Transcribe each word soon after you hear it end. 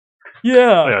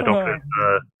Yeah. Yeah, don't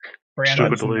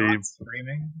Brandon's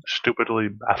stupidly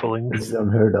baffling. This is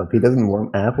unheard of. He doesn't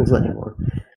want apples anymore.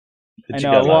 I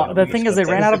know. Well, the thing is, they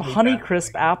ran out of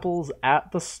Honeycrisp apples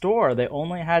at the store. They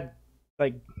only had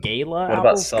like Gala What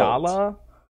apples. about salt?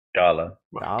 Gala.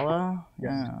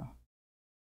 Yeah.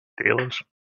 Galas.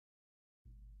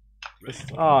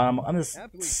 Oh, I'm this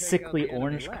sickly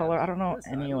orange color. I don't know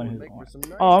anyone who's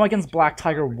orange. Oh, I'm against Black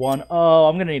Tiger 1. Oh,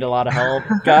 I'm gonna need a lot of help,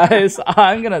 guys.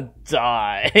 I'm gonna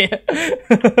die.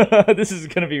 This is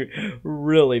gonna be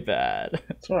really bad.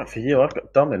 It's alright for you. I've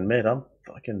got Dom in mid. I'm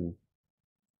fucking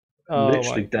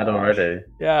literally dead already.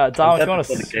 Yeah, Dom, if you want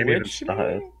to switch me?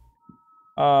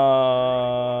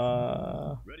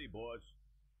 Ready, boys.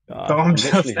 Tom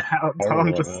just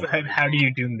said, "How do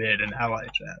you do mid in Ally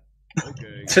chat?"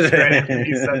 Okay.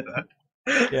 He said that.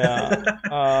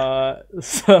 Yeah.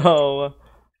 So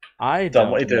I don't.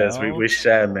 Dom, what you do is we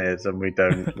share mids and we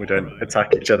don't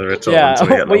attack each other at all. Yeah. Until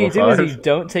we get What you do 5. is you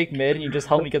don't take mid and you just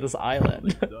help me get this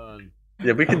island.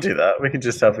 Yeah, we can do that. We can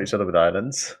just help each other with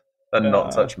islands and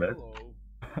not touch mid.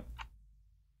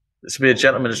 This will be a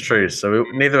gentleman's truce, so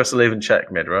neither of us will even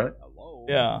check mid, right?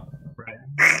 Yeah. Right.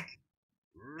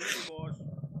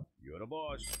 You're the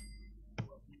boss.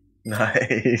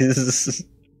 Nice.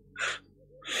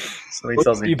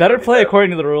 Tells me You better play according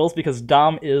to the rules because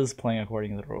Dom is playing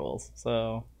according to the rules.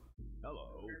 So.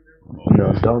 Hello.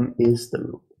 No, Dom is the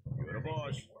rule. You're the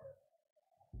boss.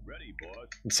 Ready, boss.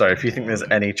 I'm sorry, if you think there's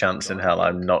any chance in hell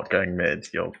I'm not going mid,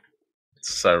 you're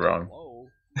so wrong. Hello.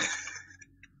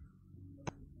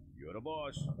 You're the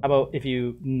boss. How about if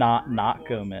you not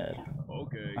go mid?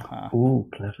 Okay. Ooh,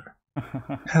 clever.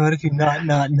 How about if you not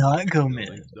go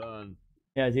mid? Done.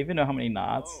 Yeah, do you even know how many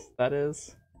knots that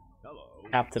is? Hello.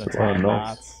 Captain It's attack 12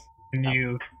 knots. Can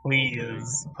you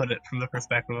please put it from the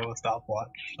perspective of a stopwatch?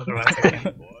 Otherwise, I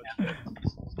can't.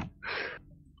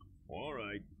 All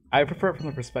right. I prefer it from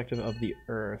the perspective of the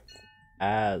Earth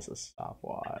as a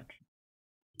stopwatch.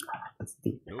 That's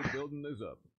deep. No building is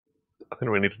up. I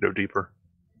think we need to go deeper.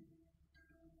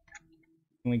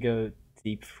 Can we go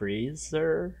deep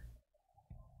freezer?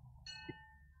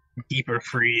 Deeper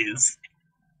freeze.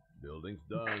 Building's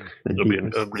done. There'll be a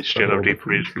regen of deep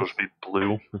freeze supposed to be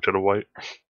blue instead of white.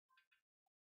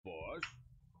 Boss.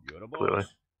 You're the boss. Clearly.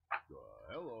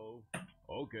 Hello.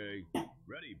 Okay.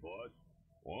 Ready, boss.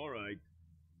 All right.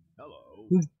 Hello.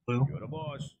 Who's blue? You're the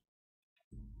boss.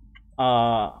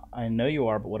 I know you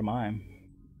are, but what am I?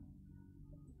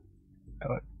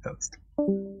 Oh, toast.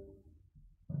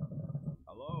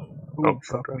 Hello. Ooh,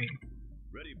 fuck me.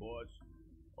 Ready, boss.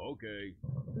 Okay.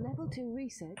 Level 2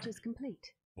 research is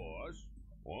complete. Boss.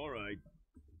 All right.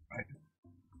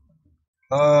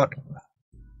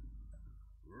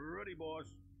 Ready, boss.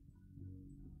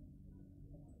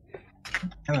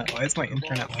 Damn it, why is my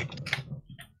internet like...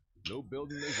 No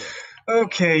building is up.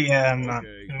 Okay, yeah, I'm not.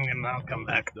 Okay. I'll come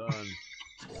back. Done.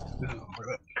 This isn't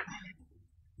worth it.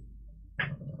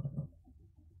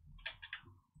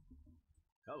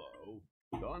 Hello.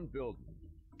 Done building.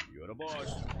 You're the boss.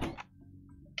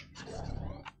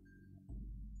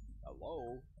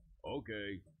 Hello.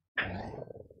 Okay.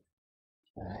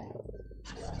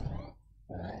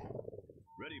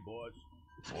 Ready, boss.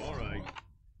 All right.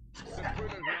 The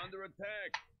critters are under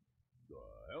attack.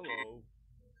 Hello.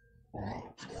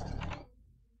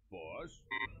 Boss.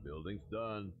 Building's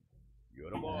done.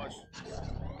 You're the boss.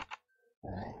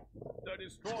 They're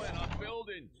destroying our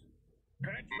buildings.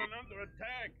 Henchmen under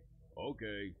attack.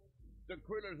 Okay. The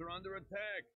critters are under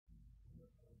attack.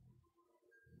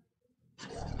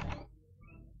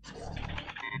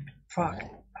 Fuck.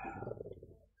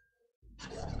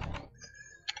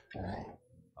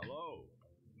 Hello.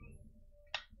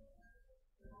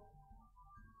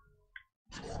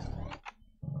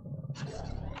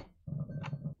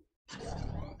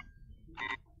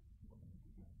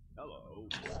 Hello.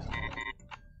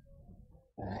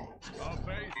 Our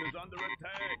base is under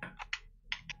attack.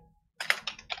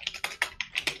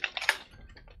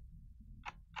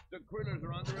 The critters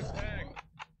are under attack.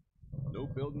 No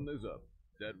building is up.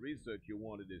 That research you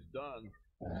wanted is done.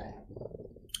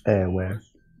 Where?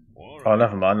 All right. Oh,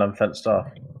 never mind. I'm fenced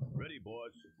off. Ready,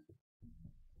 boss.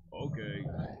 Okay.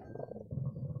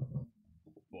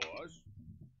 Boss.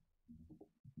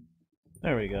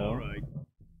 There we All go. right.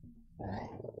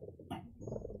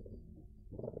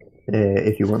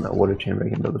 If you want that water chamber, I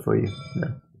can build it for you.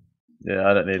 No. Yeah,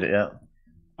 I don't need it yet.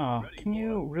 Oh, can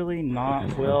you really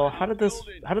not, Will? How did this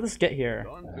get here?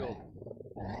 Done building.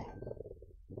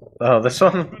 Oh, this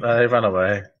one? He ran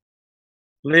away.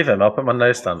 Leave him. I'll put my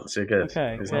no stance. You're good.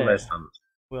 Okay, He's good. on no stance.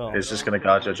 Will. He's just going to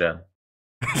guard your gen.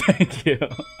 Thank you.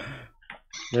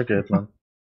 You're good, man.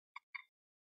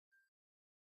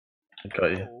 I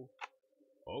got you.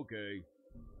 Okay.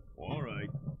 All right.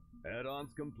 Add-ons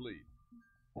complete.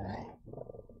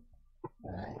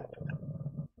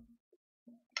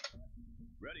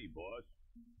 Ready, boss.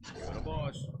 You're the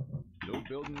boss. No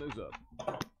building is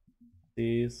up.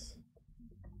 These.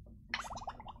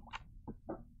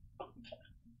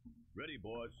 Ready,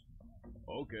 boss.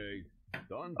 Okay.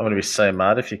 Done. I'm gonna be so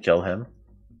mad if you kill him.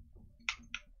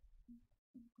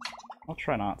 I'll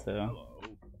try not to. Hello.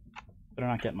 Better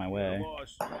not get in my way.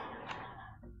 Boss.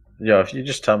 Yeah, if you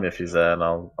just tell me if he's there, and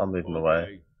I'll move him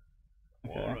away.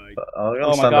 Okay. All right. But I'll Oh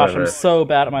my stand gosh, over I'm it. so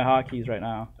bad at my hotkeys right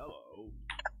now. Hello.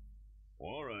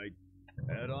 All right.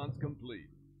 Add-ons complete.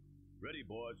 Ready,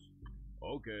 boss.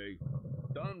 Okay.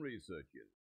 Done researching.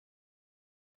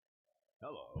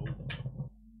 Hello.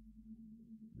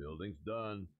 Building's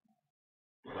done.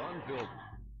 Done building.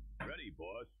 Ready,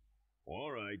 boss.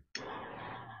 All right.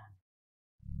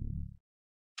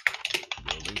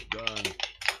 Building's done.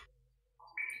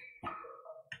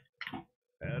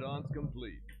 Add-ons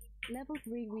complete. Level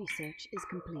 3 research is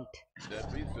complete.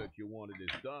 That research you wanted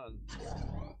is done.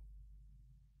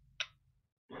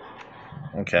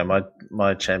 Okay,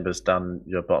 my chamber's down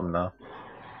your bottom now.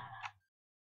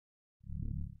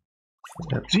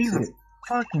 Yep. Jesus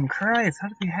fucking Christ, how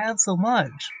does he have so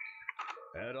much?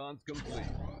 Add-ons complete.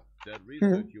 That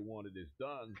research you wanted is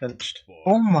done. Pinched. Boss.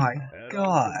 Oh my Add-ons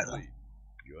god. complete.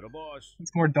 You're the boss.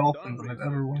 It's more dolphins than I've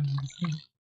ever wanted to see.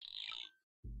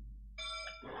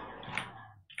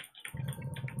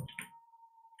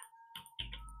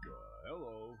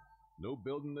 Hello. No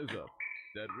building is up.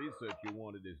 That research you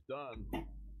wanted is done.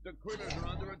 The critters are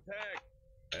under attack.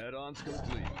 Add-ons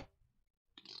complete.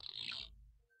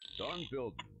 Done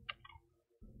building.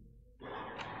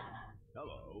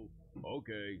 Hello.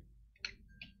 Okay.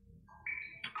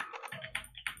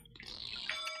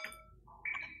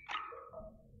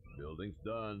 Building's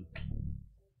done.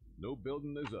 No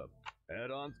building is up.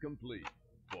 Add-ons complete.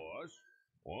 Boss?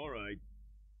 Alright.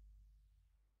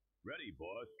 Ready,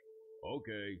 boss.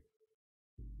 Okay.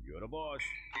 You're the boss.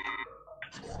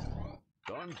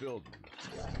 Done building.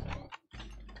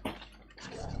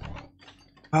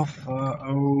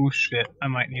 Oh shit, I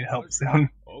might need help soon.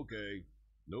 Okay.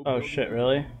 No Oh building shit, is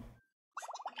really? up.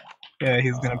 Yeah,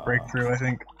 he's gonna break through, I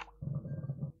think.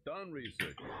 Done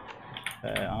research.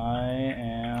 Okay, I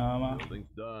am Building's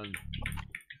done.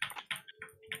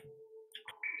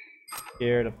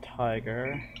 scared of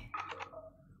tiger.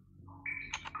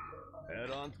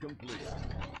 Add-ons complete.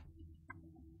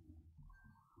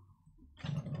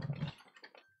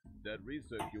 That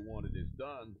research you wanted is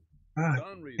done. Ah,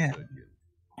 Done yeah. researching.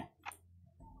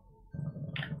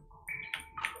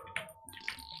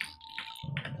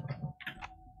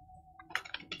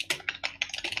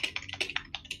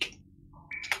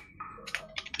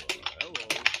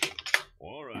 Hello.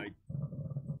 All right.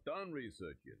 Done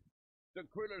researching. The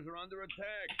critters are under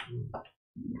attack.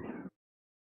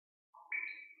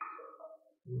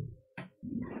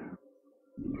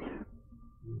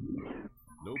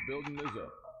 No building is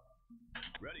up.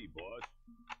 Ready, boss.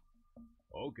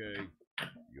 Okay.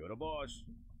 You're the boss.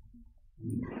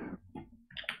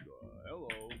 Hello.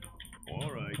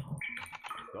 All right.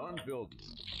 Done building.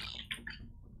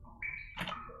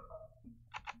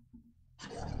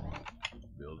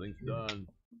 Building's done.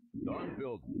 Done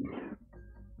building.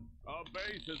 Our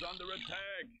base is under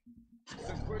attack.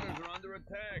 The critters are under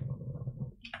attack.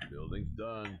 Building's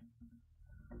done.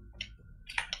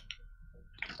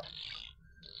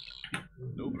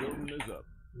 No building is up.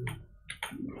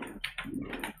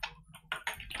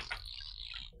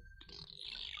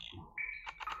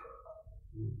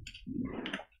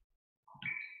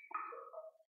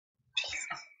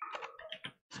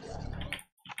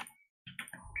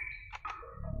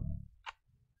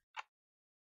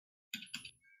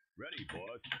 Ready,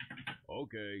 boss.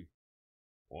 Okay.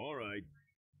 All right.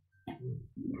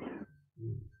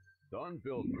 Done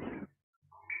building.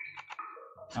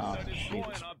 Oh, They're destroying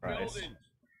Jesus our Christ. buildings.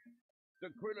 The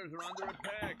critters are under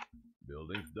attack.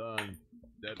 Building's done.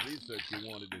 That research you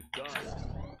wanted is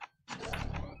done.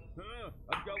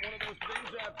 I've got one of those things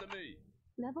after me.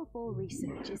 Level 4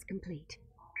 research is complete.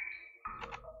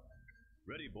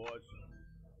 Ready, boss.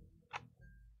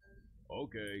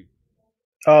 Okay.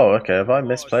 Oh, okay. Have I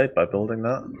misplayed by building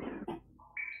that?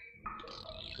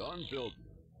 Done building.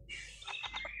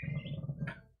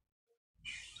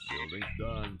 Building's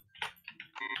done.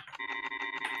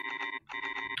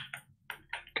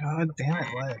 God damn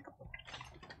it, lag.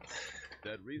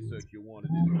 That research you wanted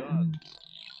is done.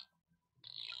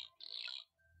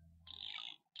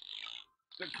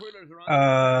 The critters are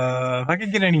under If I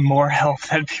could get any more help,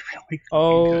 that'd be really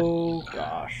Oh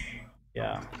gosh.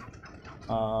 Yeah.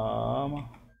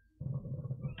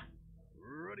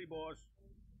 Ready, boss.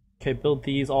 Okay, build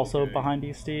these also behind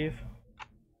you, Steve.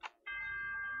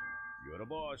 You're the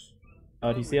boss.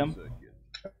 Do you see them?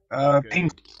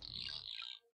 Pink.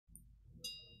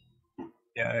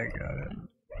 Yeah, I got it.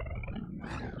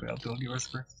 Okay, I'll build yours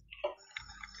first.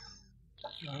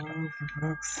 Oh, for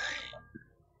fuck's sake.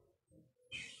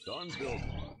 Done built.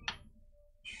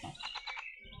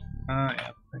 Oh yeah,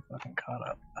 they fucking caught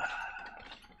up.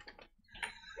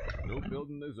 No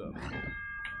building is up.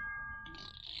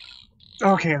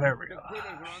 Okay, there we The go. critters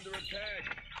are under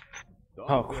attack. Done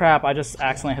Oh built. crap, I just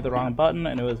accidentally hit the wrong button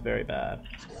and it was very bad.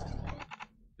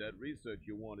 That research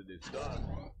you wanted is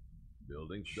done.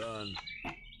 Building's done.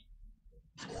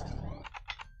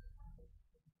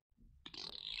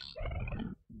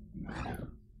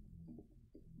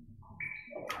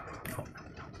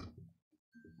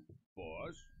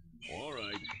 Boss, all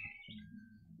right.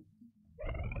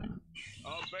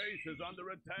 Our base is under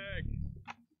attack.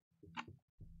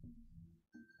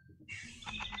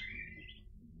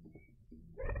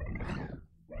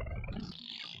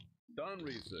 Done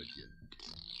researching.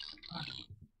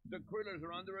 The critters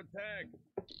are under attack.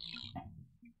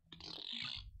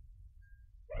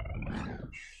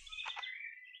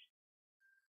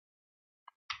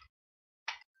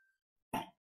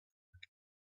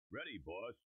 Ready,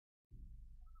 boss.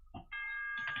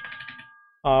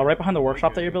 Right behind the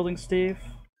workshop that you're building, Steve.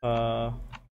 All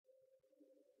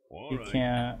You right.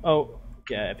 can't. Oh,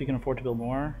 yeah. If you can afford to build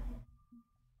more.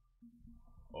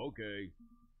 Okay.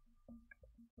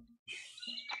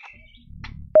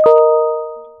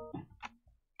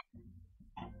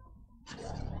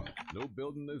 No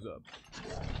building is up.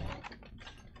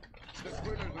 The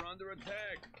critters are under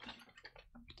attack.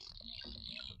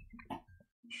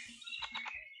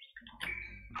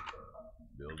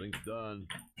 Building's done.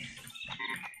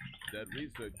 That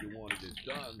research you wanted is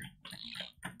done.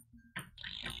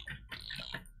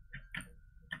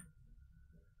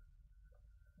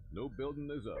 No building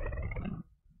is up.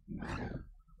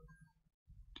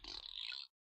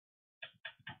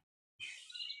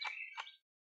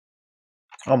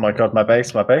 Oh my god, my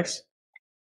base, my base.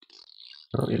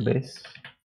 Oh, your base.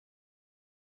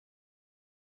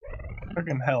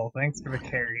 Fucking hell, thanks for the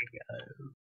carry,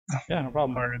 guys. Yeah, no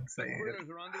problem. Hard The save. critters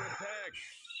are under attack.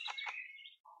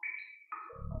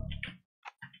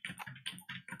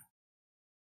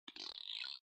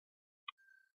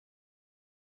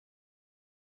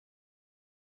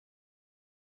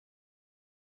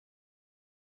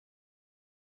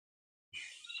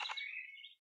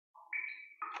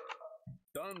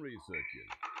 Done researching.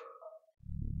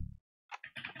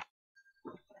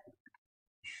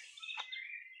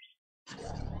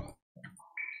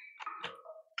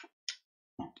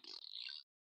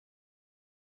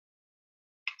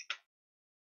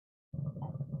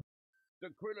 The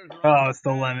critters are Oh, under it's the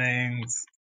attack. lemmings.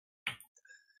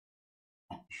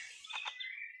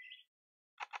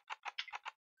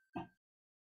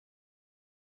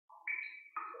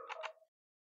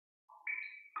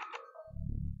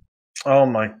 Oh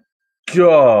my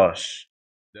gosh.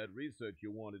 That research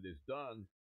you wanted is done.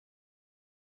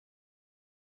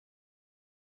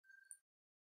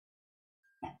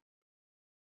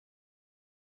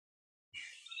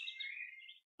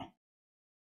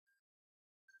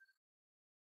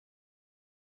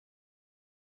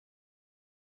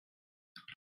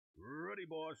 Ready,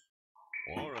 boss.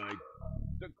 All right.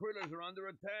 The critters are under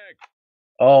attack.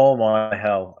 Oh my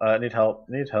hell. Need help.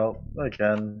 Need help.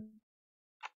 Again.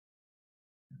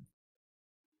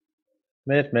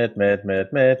 Mid. Yeah.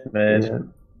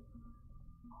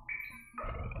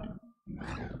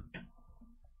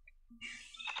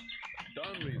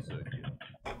 Done researching.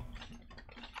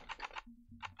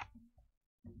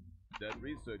 That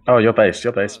research. Oh, your base,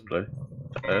 blue.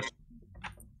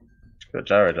 Got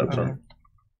Jared up front.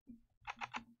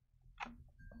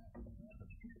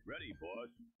 Ready, boss.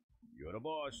 You're the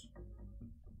boss.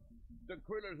 The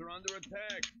critters are under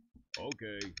attack.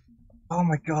 Okay. Oh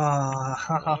my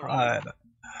god.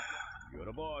 You're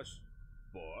the boss.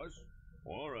 Boss?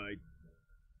 All right.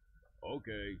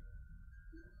 Okay.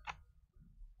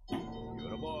 You're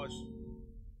the boss.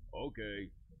 Okay.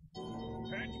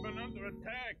 Henchmen under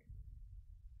attack.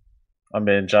 I'm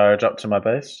being Jared up to my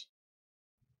base.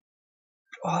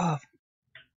 Oh,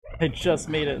 I just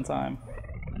made it in time.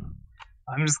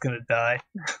 I'm just gonna die.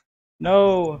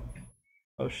 No!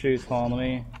 Oh shoot, it's falling on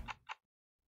me.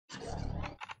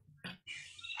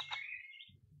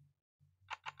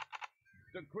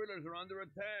 The critters are under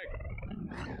attack.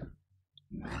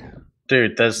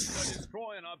 Dude, They're there's...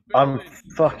 destroying our I'm buildings.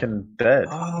 fucking dead.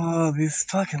 Oh, these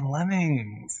fucking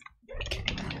lemmings.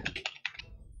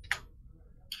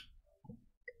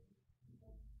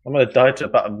 I'm gonna die to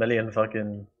about 1,000,000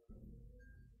 fucking.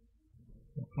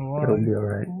 It'll be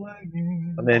alright.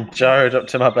 I mean, Jared up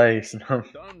to my base, and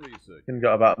I've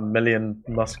got about 1,000,000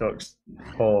 muskox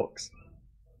hawks.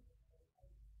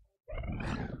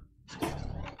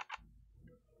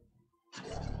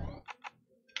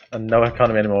 And no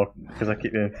economy anymore because I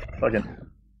keep being fucking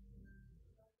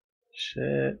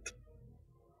shit.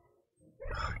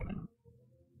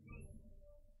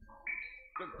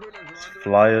 It's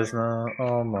flyers now.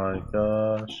 Oh my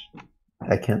gosh.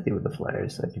 I can't deal with the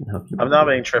flyers. I can help you. I'm now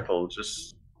being tripled.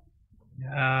 Just.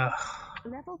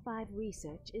 Level 5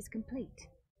 research is complete.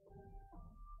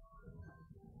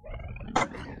 At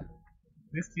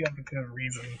least you have a good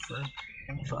reason for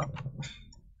info.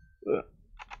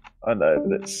 I know,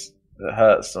 but it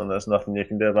hurts and there's nothing you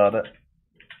can do about it.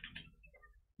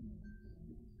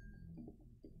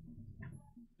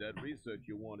 That research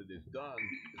you wanted is done.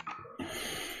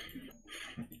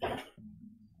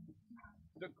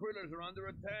 The critters are under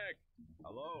attack.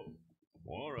 Hello.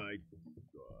 All right.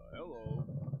 Hello.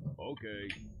 Okay.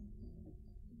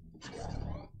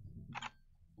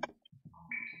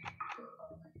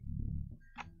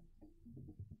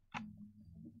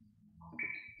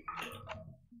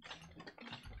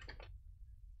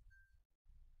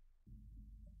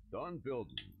 Done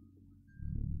building.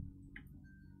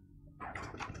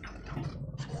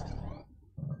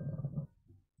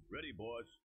 Ready, boss.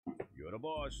 You're the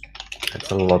boss.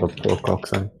 That's a lot of pork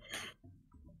oxen.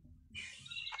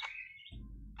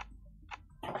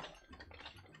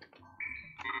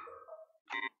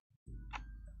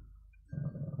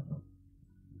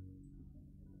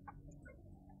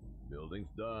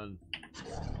 Building's done.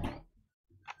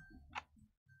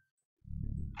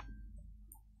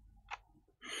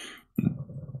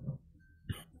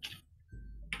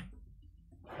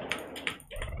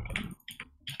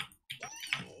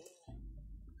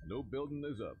 No building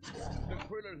is up. The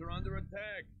critters are under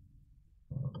attack.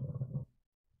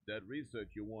 That research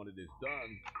you wanted is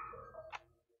done.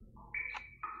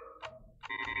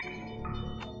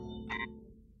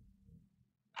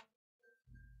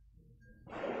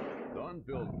 Done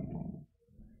building.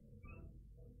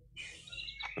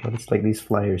 But it's like these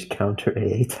flyers counter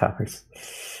AA towers.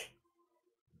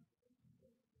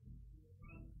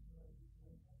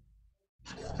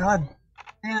 God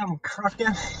damn,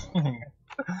 Kraken.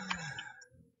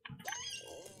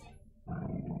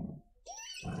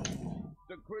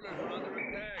 The critters are under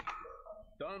attack.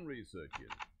 Done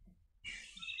researching.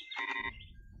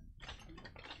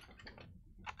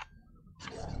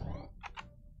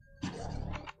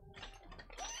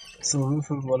 So this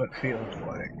is what it feels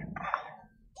like.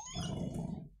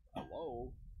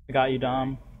 Hello. I got you,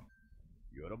 Dom.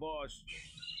 You're the boss.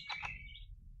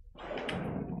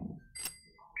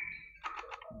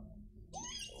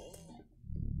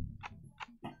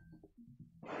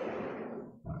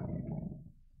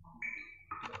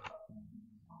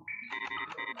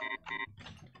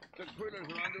 The critters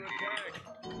are under attack.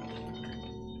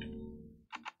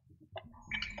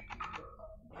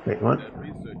 Wait, what? That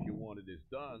research you wanted is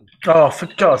done. Oh, for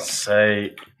God's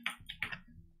sake.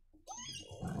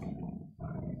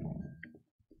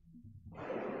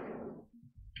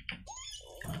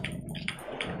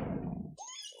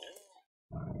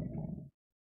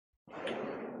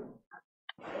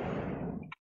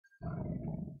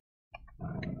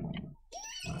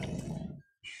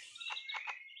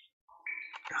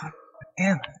 God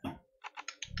damn it.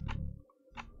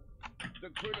 The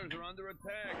critters are under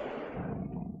attack.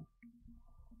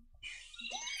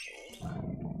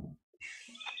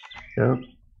 Yep.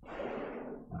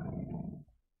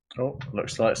 Oh,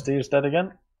 looks like Steve's dead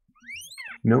again.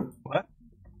 Nope. What?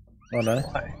 Oh no.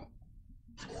 Why?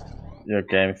 Your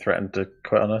game threatened to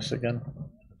quit on us again.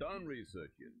 Done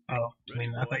researching. Oh, I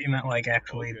mean, I thought you meant like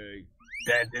actually Okay.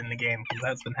 dead in the game, because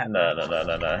that's been happening.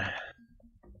 No.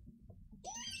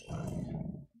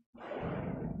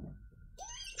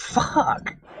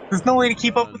 Fuck! There's no way to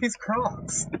keep up with these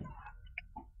crocs.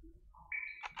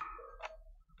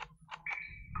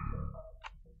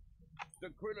 The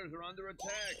critters are under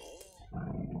attack.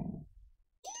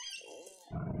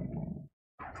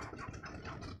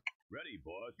 Ready,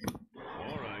 boss.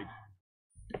 All right.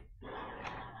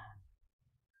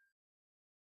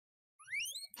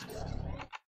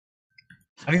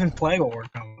 Not even Plague will work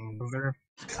on them, because they're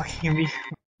fucking me.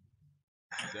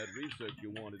 That research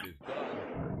you wanted is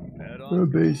done. Add Our on.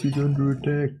 base is under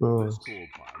attack, boss. This coal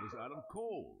pile is out of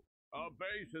coal. Our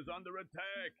base is under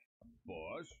attack.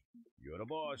 Boss, you're the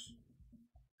boss.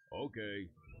 Okay.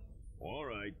 All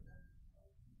right.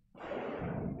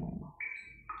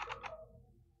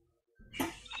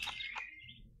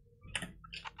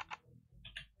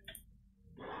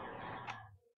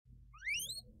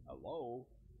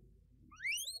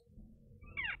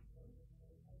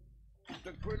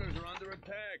 critters are under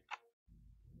attack.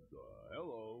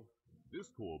 Hello. This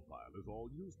coal pile is all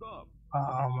used up.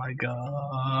 Oh my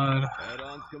god.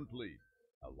 Add-ons complete.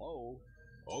 Hello?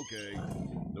 Okay.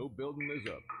 No building is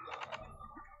up.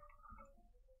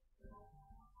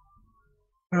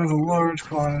 There's a large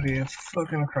quantity of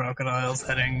fucking crocodiles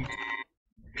heading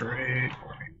straight.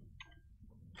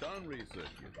 Done research.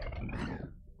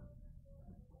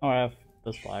 Oh, I have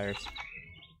those flyers.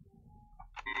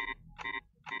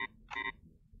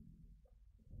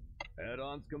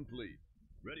 Add-ons complete.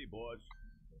 Ready, boys.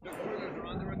 The critters are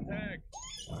under attack.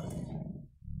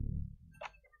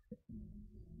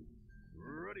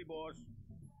 Ready, boss.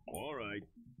 All right.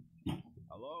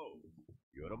 Hello.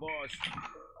 You're the boss.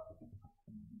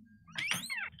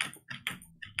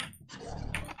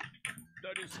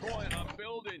 They're destroying our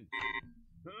building.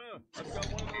 Huh? I've got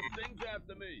one of those things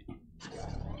after me.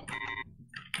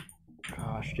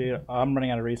 Gosh, dude, I'm running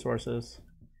out of resources.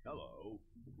 Hello.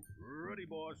 Ready,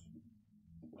 boss.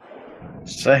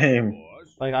 Same.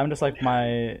 Boss. Like, I'm just like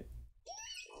my...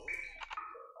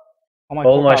 All my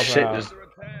coal shit piles are just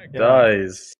out.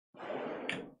 dies.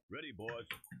 Ready, boss.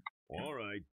 All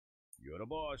right. You're the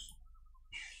boss.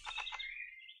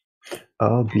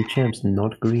 Oh, Beachamp's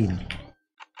not green.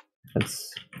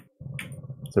 That's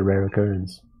a rare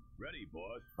occurrence. Ready,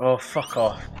 boss. Oh, fuck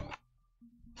off.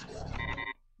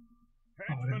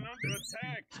 Henchmen under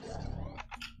attack.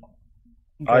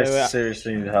 I Okay,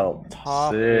 seriously need help.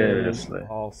 top Seriously. is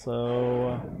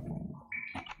also...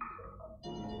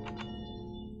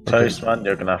 Toast, man,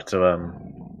 you're gonna have to, The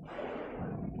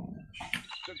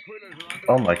critters are under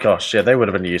Oh my gosh, yeah, they would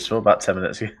have been useful about 10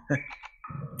 minutes ago.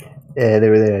 Yeah, they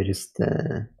were there. I just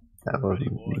I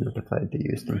wasn't notified to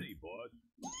use them. Ready, boss.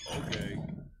 Okay.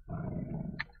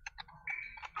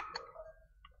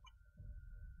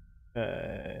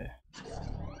 Okay.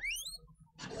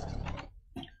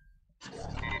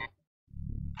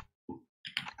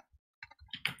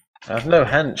 I have no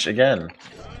hench again.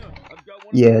 I've got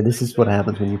one Yeah, this is what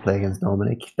happens when you play against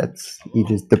Dominic. That's he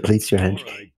just depletes your hench.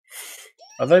 Alright.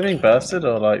 Are they being bursted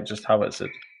or like just howitzed? Our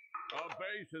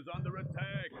base is under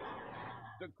attack.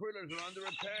 The critters are under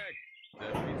attack.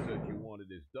 That research you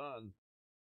wanted is done.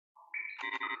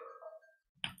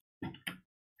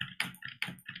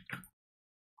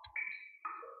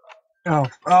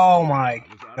 Oh my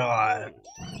god.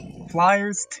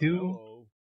 Flyers too? Hello.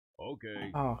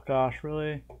 Okay. Oh gosh,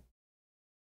 really?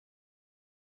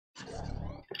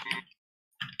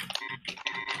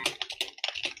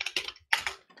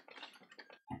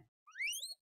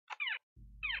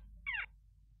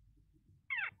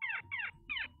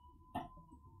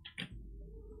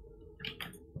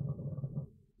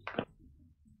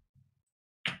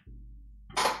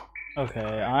 Okay,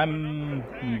 I'm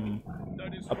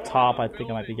up top. I think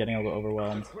I might be getting a little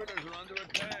overwhelmed. Critters are under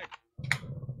attack.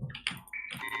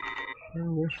 I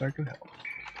wish I could help.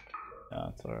 Yeah,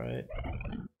 it's alright.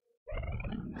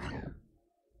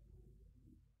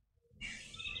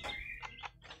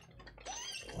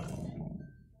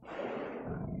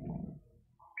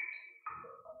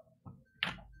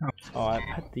 Oh, I've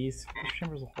had these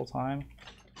chambers the whole time.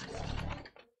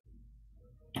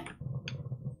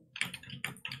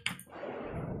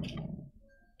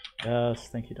 Yes,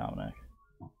 thank you, Dominic.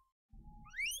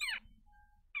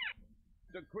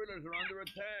 The critters are under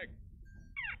attack.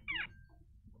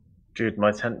 Dude,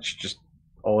 my hench just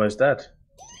always dead.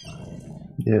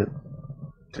 Yeah.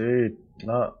 Dude,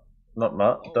 not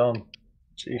Matt, Dom.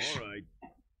 Jeez. All right.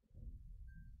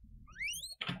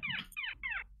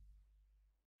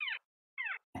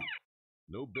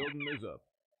 No building is up.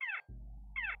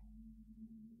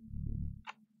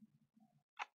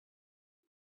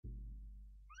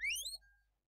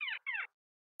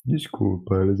 This cool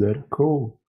pile is out of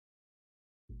coal.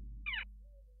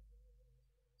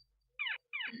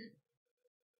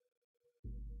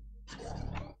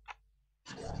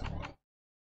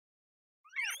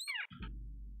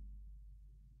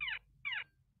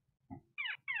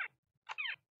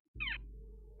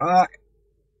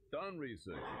 Done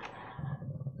research.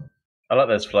 I like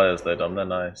those flyers though, Dom, they're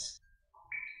nice.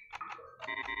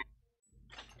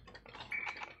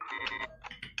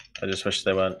 I just wish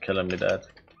they weren't killing me dead.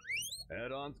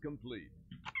 Add-ons complete.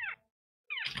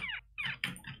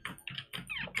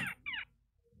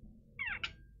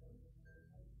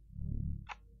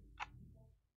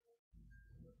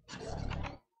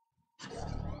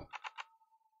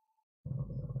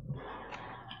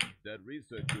 That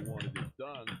research you wanted is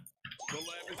done. The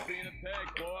lab is being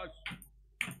attacked, boss.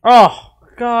 Oh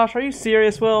gosh, are you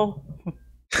serious, Will?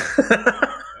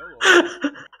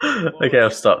 Okay,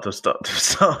 I've stopped. I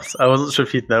wasn't sure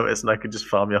if you'd noticed and I could just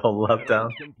farm your whole lab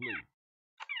down. Complete.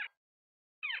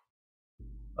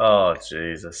 Oh,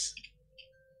 Jesus.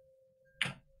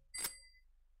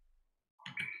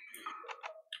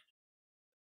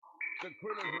 The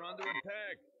critters are under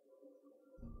attack.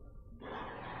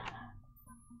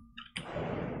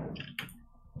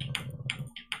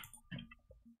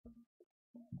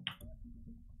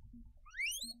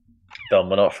 Done,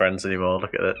 we're not friends anymore.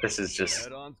 Look at it. This is just.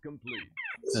 Add-ons complete.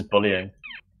 This is bullying.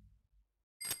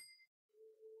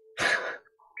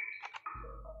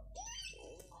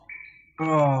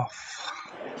 Oh.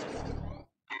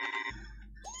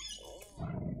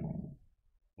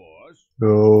 Boss.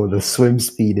 Oh, the swim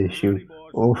speed issue.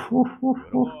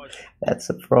 Oh, that's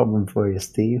a problem for you,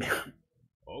 Steve.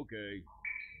 Okay.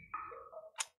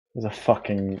 There's a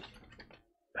fucking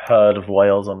herd of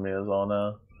whales on me as well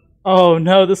now. Oh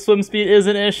no, the swim speed is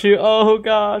an issue. Oh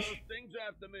gosh. Things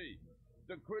after me.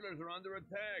 The critters are under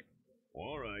attack.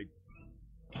 All right.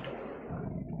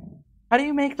 How do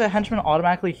you make the henchmen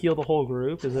automatically heal the whole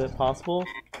group? Is it possible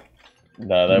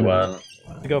No, they weren't.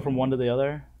 to go from one to the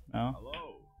other? No.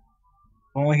 Hello.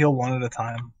 Only heal one at a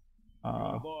time.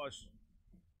 Boss.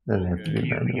 Doesn't have to be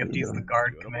You have to manual, use the though.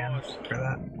 guard command for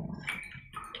that.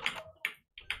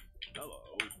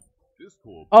 Hello. This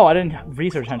cool. Oh, I didn't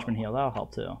research henchmen heal. That'll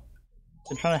help too.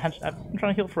 I've been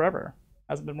trying to heal forever.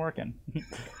 Hasn't been working.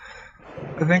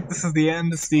 I think this is the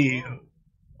end, Steve.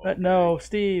 No,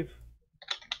 Steve.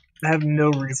 I have no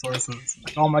resources.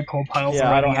 All my coal piles Yeah,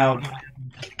 are I don't running out. have-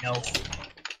 Nothing else.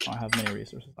 I don't have many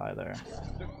resources either.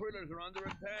 The critters are under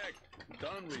attack.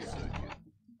 Done researching.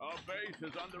 Our base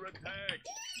is under attack.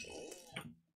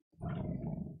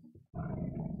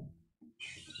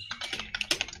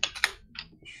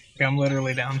 Okay, I'm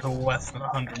literally down to less than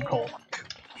 100 coal.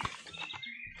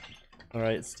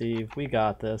 Alright, Steve. We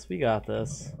got this. We got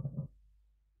this.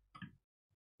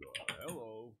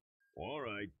 Hello. All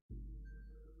right.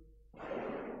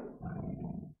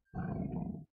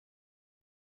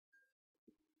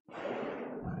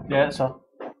 Yeah, it's all.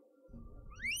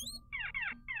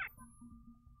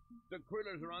 The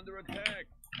critters are under attack.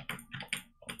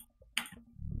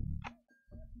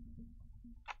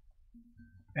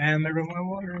 And there goes my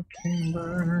water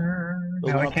chamber.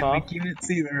 Those Now one I up can't top? make units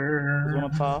There's either. one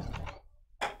up top.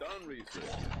 Done researching.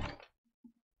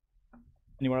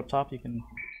 Anywhere up top you can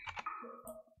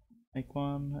make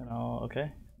one. And I'll...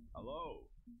 Okay. Hello.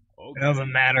 It Okay.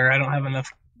 doesn't matter. I don't have enough.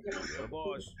 Yeah,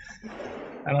 boss.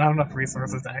 I don't have enough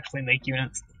resources to actually make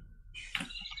units.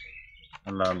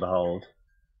 And lo and behold.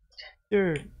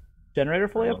 Your generator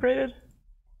fully upgraded?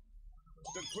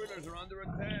 The critters are under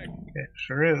attack. It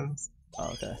sure is.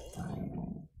 Oh, okay.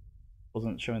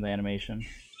 Wasn't showing the animation.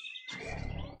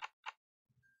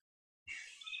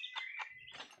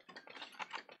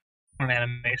 An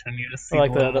animation, you just see Or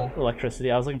like the the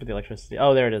electricity. I was looking for the electricity.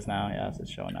 Oh, there it is now. Yes,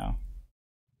 it's showing now.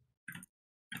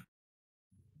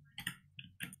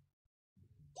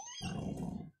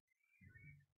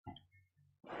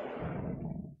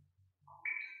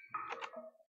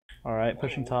 Alright,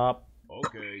 pushing top.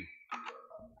 Okay.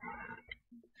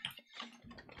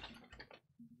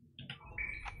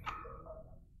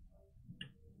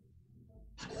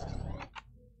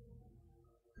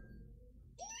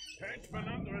 Henchmen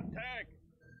under attack.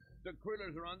 The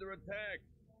critters are under attack.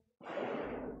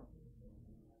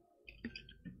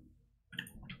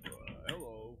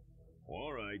 Hello.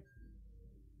 All right.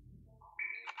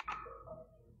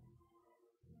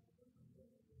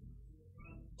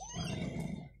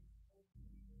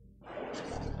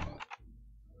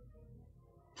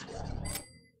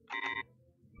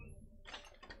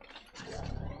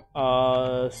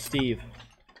 Steve.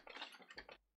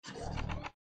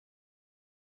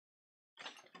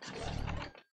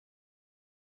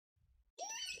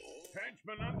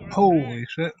 Henchmen under Holy attack.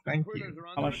 shit, thank Critters you. are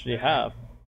How under much do you attack. have?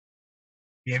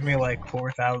 Gave me like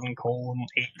 4,000 coal and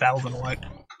 8,000 wood.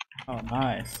 Oh,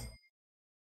 nice.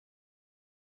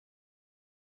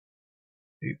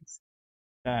 Jeez.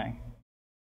 Dang.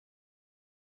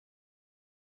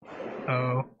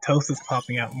 Oh, Toast is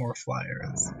popping out more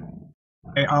flyers.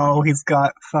 Hey, oh, he's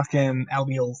got fucking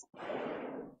alveoles.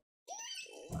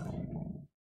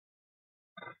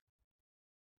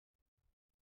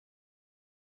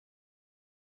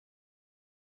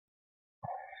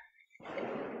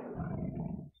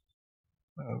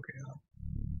 Okay.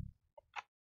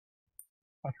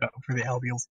 Watch out for the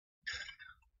alveoles.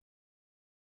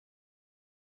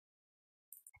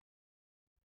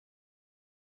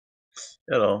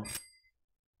 Hello.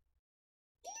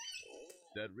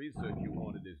 That research you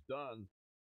wanted is done.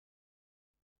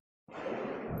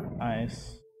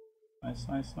 Nice. Nice,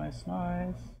 nice, nice,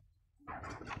 nice.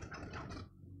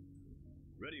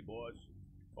 Ready, boss.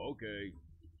 Okay.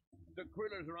 The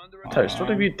critters are under attack. Toast, what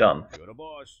have you done? You're the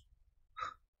boss.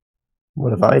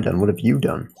 What have I done? What have you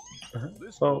done?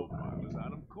 This Well, profile is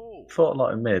Adam Cole. fought a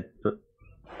lot in mid, but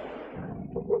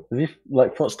have you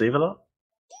like fought Steve a lot?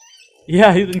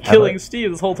 Yeah, he's been killing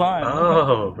Steve this whole time.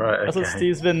 Oh, right. Okay. That's what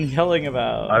Steve's been yelling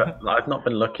about. I've not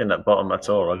been looking at bottom at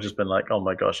all. I've just been like, oh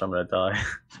my gosh, I'm gonna die.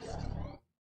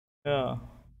 Yeah.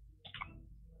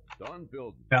 Done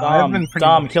building. Yeah, I've been pretty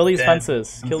Dom, much kill these dead fences.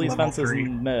 since Kill these level fences 3.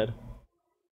 in mid.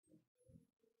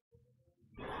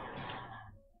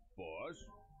 Boss.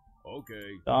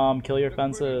 Okay. Dom, kill your The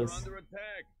critters are fences. under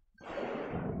attack.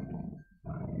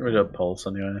 We got pulse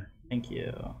anyway. Thank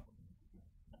you.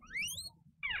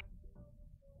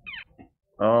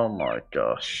 Oh my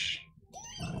gosh.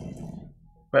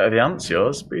 Wait, are the ants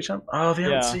yours, Breacham? Oh, the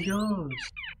ants are yours.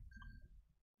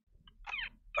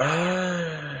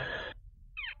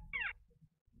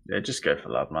 Yeah, just go for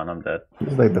lab, man. I'm dead.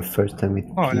 This is like the first time we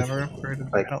Oh, I never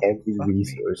upgraded like my health. every Fuck me.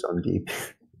 resource on deep.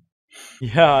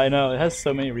 Yeah, I know. It has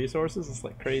so many resources. It's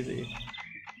like crazy.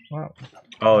 Wow.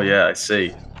 Oh yeah, I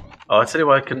see. Oh, I tell you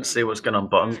why I couldn't see what's going on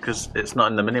bottom, because it's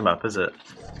not in the minimap, is it?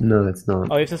 No, it's not.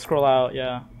 Oh, you have to scroll out.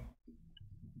 Yeah.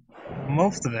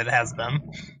 Most of it has been.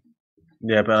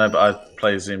 Yeah, but I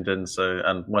play zoomed in, so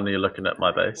and when you're looking at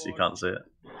my base, you can't see it.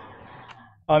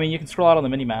 I mean, you can scroll out on the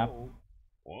minimap.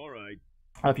 All right.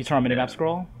 If you turn on minimap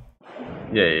scroll.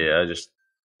 Yeah. I just.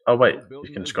 Oh wait,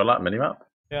 you can scroll out minimap.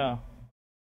 Yeah.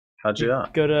 How'd you do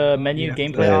that? Go to menu Yeah.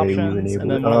 gameplay Yeah, you options, enable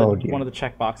and then it. Oh, dear. one of the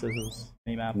check boxes is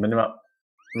minimap.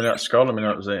 Minimap scroll or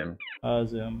minimap zoom?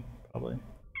 Zoom probably.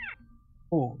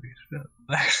 Holy shit.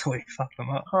 That actually fucked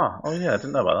them up. Huh? Oh yeah, I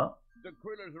didn't know about The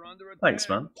critters are under attack. that. Thanks,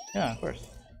 man. Yeah, of course.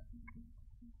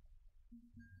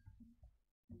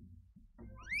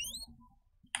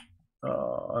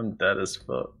 Oh, I'm dead as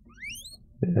fuck.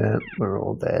 Yeah, we're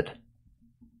all dead.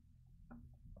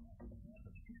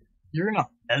 You're not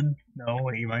dead. No,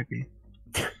 wait, you might be.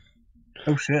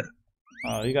 Oh shit.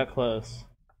 Oh, you got close.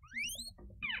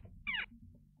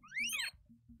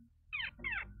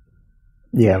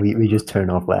 Yeah, we just turn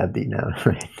off lab D now,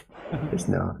 right? There's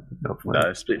no point.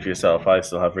 No, speak for yourself. I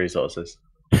still have resources.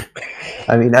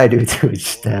 I mean, I do too.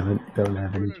 Just don't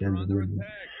have any Critters are chance of under winning.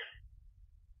 attack.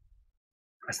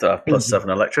 I still have +7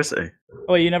 electricity.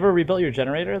 Oh, wait, you never rebuilt your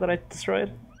generator that I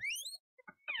destroyed?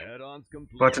 Add-ons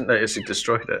complete. Well, I didn't notice you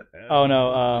destroyed it. Oh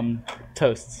no,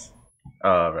 toasts.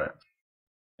 Oh, right.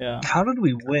 Yeah. How did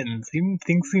we win?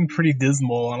 Things seem pretty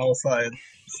dismal on all sides.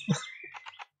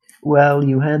 Well,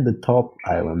 you had the top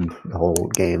island the whole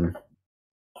game.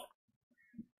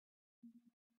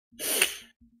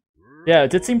 Yeah,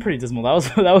 it did seem pretty dismal.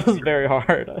 That was very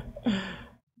hard.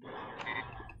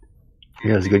 Yeah,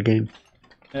 it was a good game.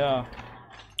 Yeah.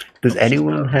 Does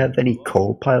anyone have any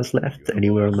coal piles left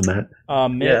anywhere on the map?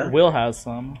 Yeah. Will has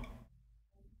some.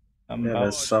 Yeah, About-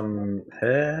 there's some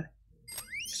here,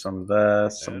 some there,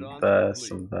 some there,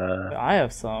 some there. I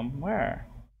have some. Where?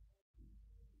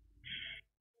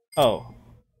 Oh.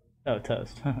 Oh,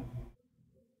 Toast.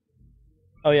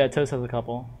 Oh yeah, Toast has a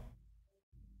couple.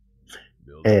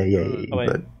 Yeah, Oh, wait.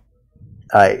 but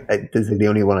I this is the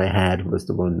only one I had was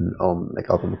the one on like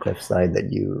up on the cliffside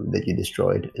that you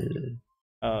destroyed.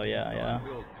 Oh yeah.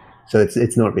 So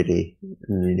it's not really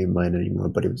mine anymore,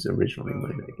 but it was originally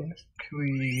mine, I guess. Can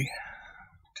we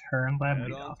turn lab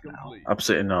D off now?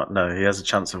 Absolutely not. No, he has a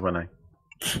chance of winning.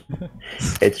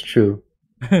 It's true.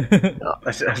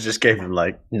 I just gave him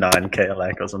like 9k a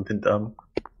leg or something dumb.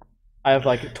 I have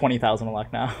like 20,000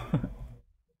 elect now.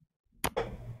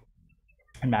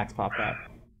 And Max popped that.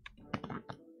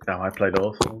 No, I played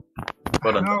awful.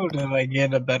 Well done. How did I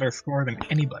get a better score than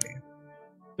anybody?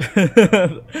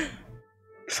 'Cause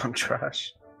I'm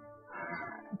trash.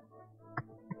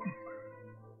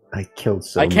 I killed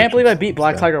so I can't much believe I of beat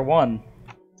Black stuff. Tiger 1.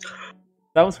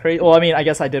 That was crazy. Well, I mean, I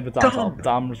guess I did with Dom's help. Dom!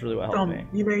 Dom was really well helping me.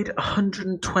 You made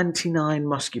 129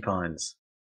 muscipines.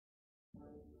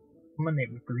 I'm gonna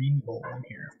name Green Bowl in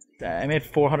here. I made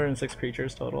 406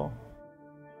 creatures total.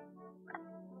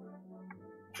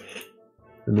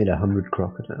 I made 100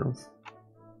 crocodiles.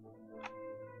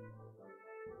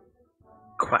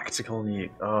 Quactical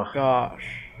nuke. Oh,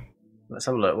 Gosh. let's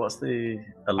have a look. What's the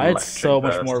electric I had so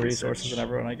much burst more usage? resources than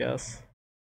everyone, I guess.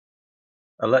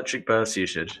 Electric burst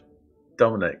usage.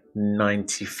 Dominic,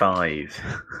 95.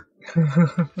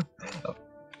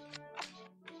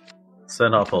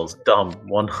 Sonar pulse. Dom,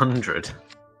 100.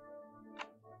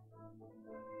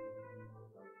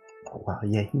 Oh, wow,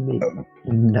 yeah, he made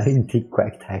 90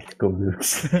 quack tactical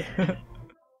nukes.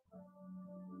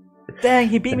 Dang,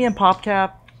 he beat me in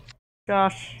PopCap.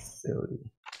 Gosh. Silly.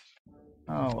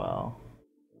 Oh well.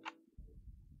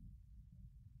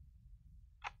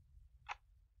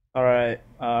 Alright,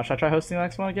 should I try hosting the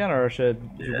next one again, or should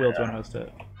Will Join host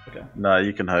it? Okay. No,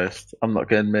 you can host. I'm not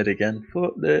going mid again.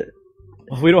 Fuck it.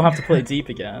 We don't have to play deep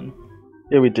again.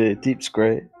 Yeah, we do. Deep's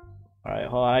great. Alright,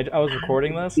 hold on. I was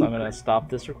recording this, so I'm gonna stop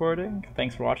this recording.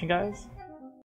 Thanks for watching, guys.